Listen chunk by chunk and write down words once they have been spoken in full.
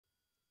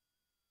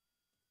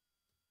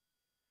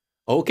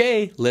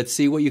Okay, let's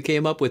see what you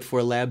came up with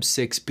for Lab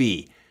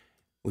 6B.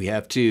 We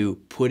have to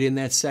put in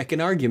that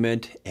second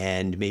argument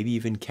and maybe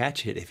even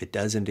catch it if it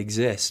doesn't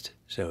exist.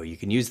 So you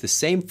can use the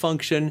same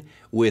function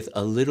with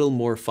a little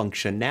more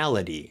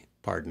functionality,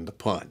 pardon the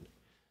pun.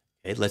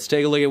 Okay, let's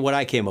take a look at what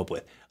I came up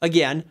with.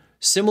 Again,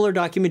 similar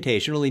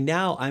documentation, only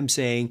now I'm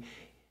saying,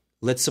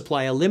 let's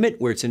supply a limit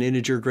where it's an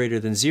integer greater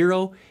than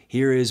 0.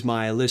 Here is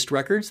my list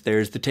records.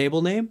 There's the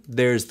table name.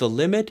 There's the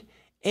limit.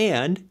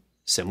 And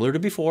similar to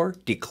before,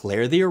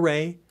 declare the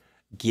array,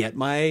 get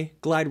my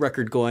glide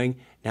record going.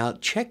 Now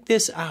check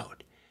this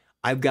out.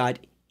 I've got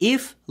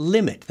if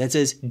limit that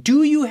says,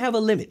 do you have a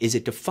limit? Is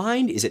it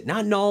defined? Is it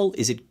not null?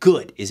 Is it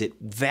good? Is it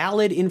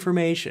valid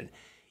information?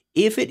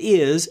 If it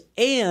is,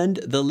 and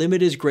the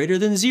limit is greater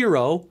than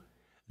 0,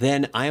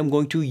 then I am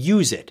going to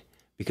use it.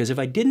 Because if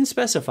I didn't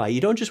specify,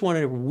 you don't just want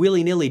to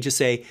willy-nilly just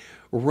say,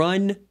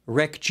 run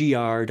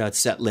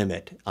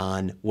recgr.setLimit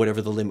on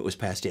whatever the limit was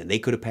passed in. They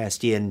could have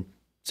passed in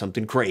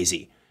something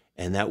crazy,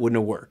 and that wouldn't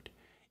have worked.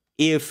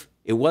 If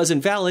it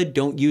wasn't valid,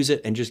 don't use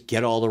it and just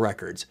get all the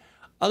records.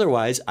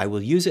 Otherwise, I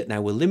will use it and I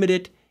will limit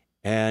it,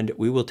 and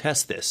we will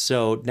test this.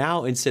 So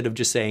now instead of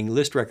just saying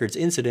list records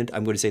incident,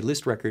 I'm going to say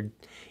list record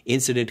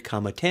incident,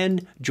 comma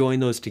 10,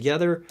 join those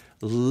together.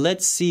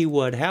 Let's see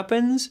what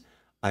happens.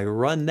 I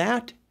run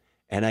that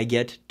and I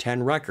get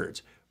 10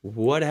 records.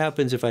 What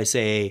happens if I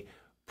say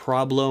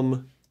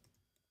problem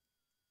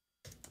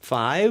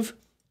 5,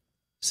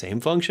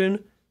 same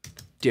function,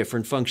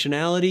 different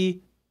functionality,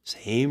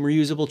 same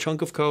reusable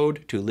chunk of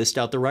code to list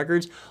out the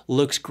records?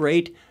 Looks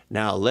great.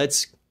 Now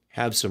let's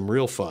have some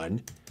real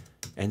fun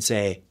and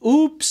say,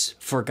 oops,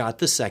 forgot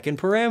the second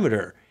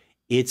parameter.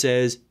 It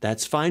says,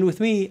 that's fine with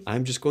me.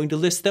 I'm just going to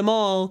list them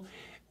all.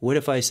 What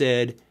if I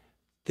said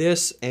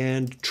this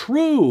and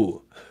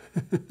true?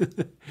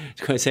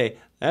 It's going to say,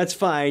 that's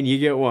fine, you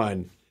get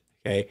 1.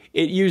 Okay,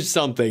 it used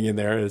something in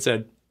there and it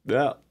said,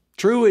 well,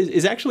 true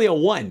is actually a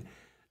 1.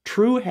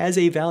 True has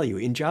a value.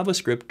 In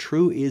JavaScript,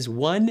 true is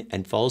 1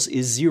 and false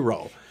is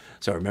 0.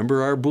 So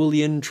remember our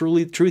Boolean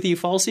truthy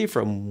falsy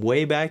from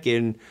way back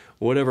in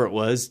whatever it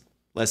was,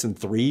 lesson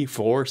 3,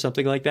 4,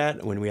 something like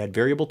that, when we had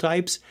variable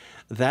types?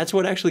 That's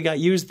what actually got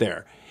used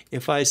there.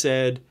 If I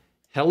said,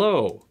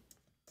 hello,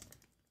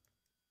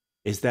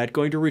 is that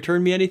going to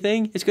return me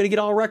anything? It's going to get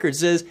all records. It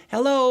says,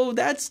 hello,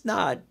 that's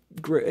not,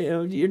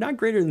 you're not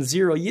greater than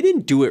 0. You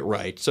didn't do it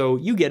right, so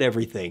you get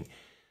everything.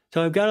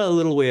 So I've got a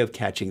little way of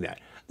catching that.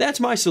 That's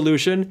my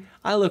solution.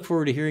 I look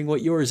forward to hearing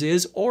what yours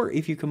is, or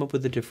if you come up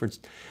with a different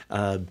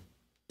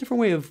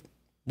way of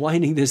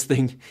winding this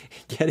thing,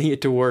 getting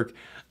it to work.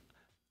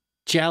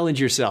 Challenge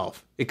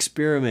yourself,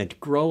 experiment,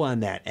 grow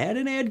on that. Add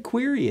an add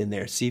query in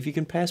there. See if you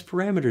can pass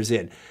parameters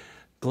in.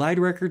 Glide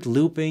record,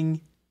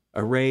 looping,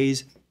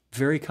 arrays,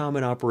 very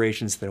common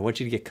operations that I want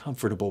you to get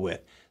comfortable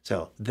with.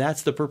 So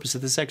that's the purpose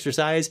of this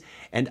exercise.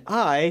 And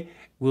I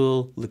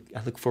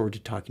look forward to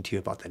talking to you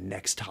about the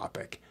next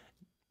topic.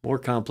 More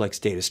complex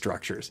data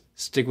structures.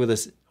 Stick with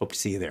us. Hope to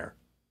see you there.